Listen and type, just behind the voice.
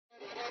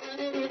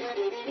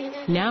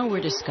Now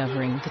we're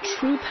discovering the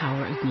true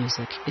power of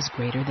music is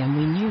greater than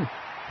we knew.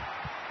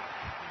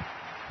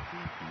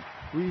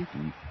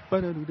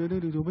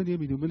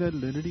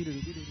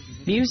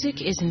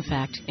 Music is in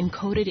fact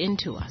encoded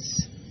into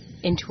us,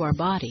 into our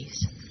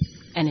bodies,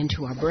 and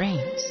into our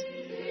brains.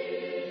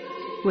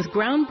 With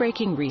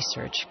groundbreaking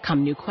research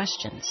come new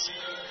questions.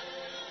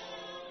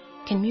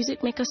 Can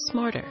music make us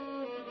smarter?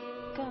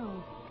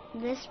 Go.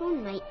 This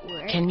one might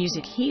work. Can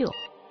music heal?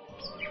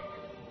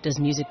 Does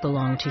music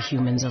belong to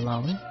humans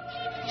alone?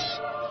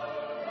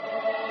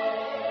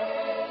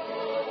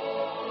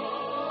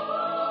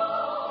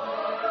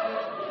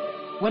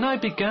 When I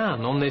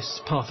began on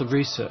this path of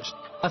research,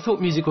 I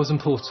thought music was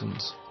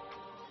important.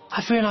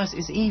 I've realised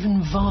it's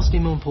even vastly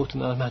more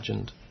important than I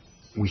imagined.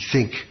 We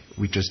think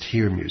we just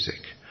hear music,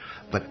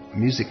 but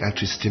music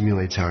actually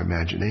stimulates our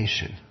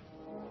imagination.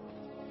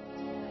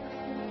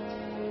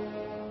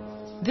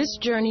 This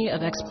journey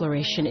of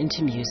exploration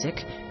into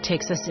music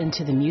takes us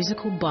into the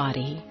musical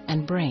body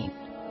and brain,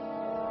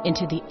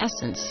 into the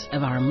essence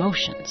of our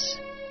emotions,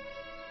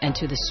 and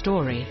to the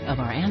story of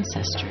our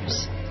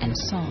ancestors and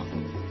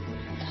song.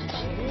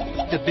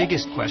 The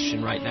biggest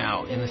question right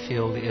now in the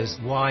field is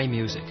why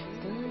music?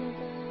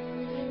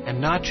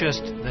 And not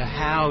just the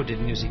how did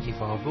music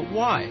evolve, but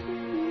why?